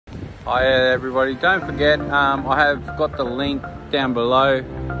Hi everybody, don't forget I have got the link down below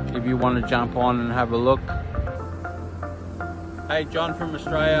if you want to jump on and have a look. Hey, John from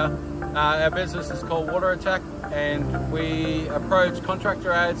Australia. Our business is called Water Attack, and we approach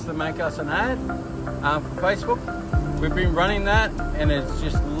contractor ads to make us an ad for Facebook. We've been running that and it's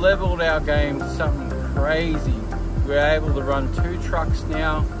just leveled our game to something crazy. We're able to run 2 trucks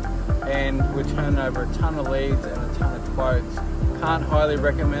now and we turn over a ton of leads and a ton of quotes. Can't highly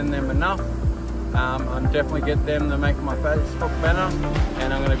recommend them enough. I'm definitely get them to make my Facebook better,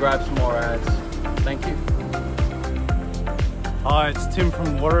 and I'm going to grab some more ads. Thank you. Hi, it's Tim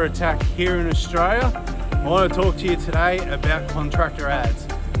from Water Attack here in Australia. I want to talk to you today about contractor ads.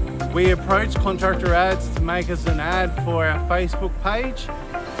 We approached contractor ads to make us an ad for our Facebook page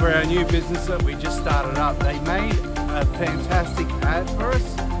for our new business that we just started up. They made a fantastic ad for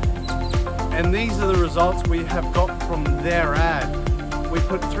us, and these are the results we have got from their ad. We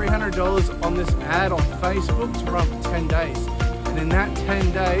put $300 on this ad on Facebook to run for 10 days. And in that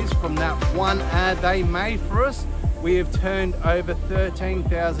 10 days, from that one ad they made for us, we have turned over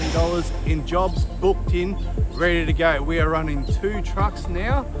 $13,000 in jobs booked in, ready to go. We are running 2 trucks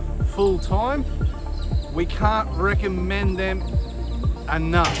now, full time. We can't recommend them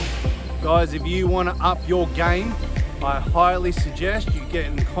enough. Guys, if you want to up your game, I highly suggest you get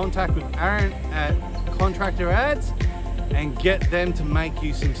in contact with Aaron at Contractor Ads and get them to make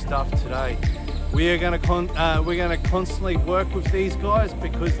you some stuff today. We're going to constantly work with these guys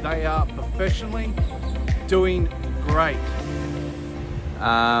because they are professionally doing great.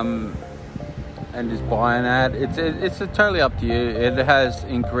 And just buy an ad. It's totally up to you. It has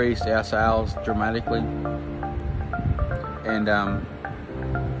increased our sales dramatically, and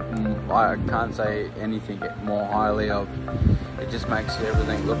I can't say anything more highly of. It just makes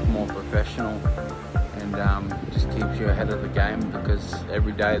everything look more professional, and just keeps you ahead of the game, because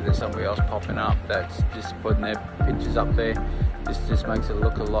every day there's somebody else popping up that's just putting their pictures up there. This just makes it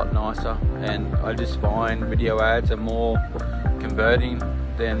look a lot nicer, and I just find video ads are more converting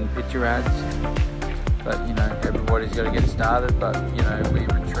than picture ads. But you know, everybody's got to get started, but you know, we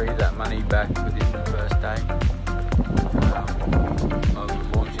retrieve that money back within the first day of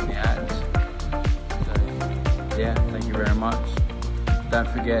launching the ads. So yeah, thank you very much. Don't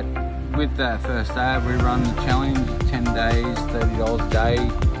forget, with that first ad, we run the challenge, 10 days, $30 a day,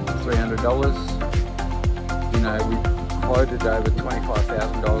 $300. You know, we quoted over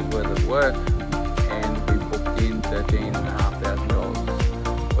 $25,000 worth of work, and we booked in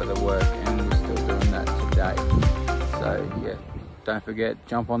 $13,500 worth of work, and we're still doing that today. So yeah, don't forget,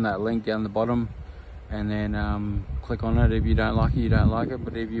 jump on that link down the bottom, and then click on it. If you don't like it, you don't like it,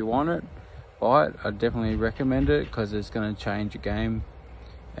 but if you want it, buy it. I definitely recommend it, because it's going to change your game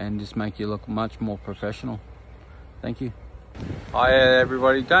and just make you look much more professional. Thank you. Hi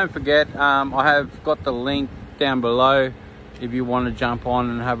everybody, don't forget I have got the link down below if you want to jump on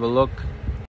and have a look.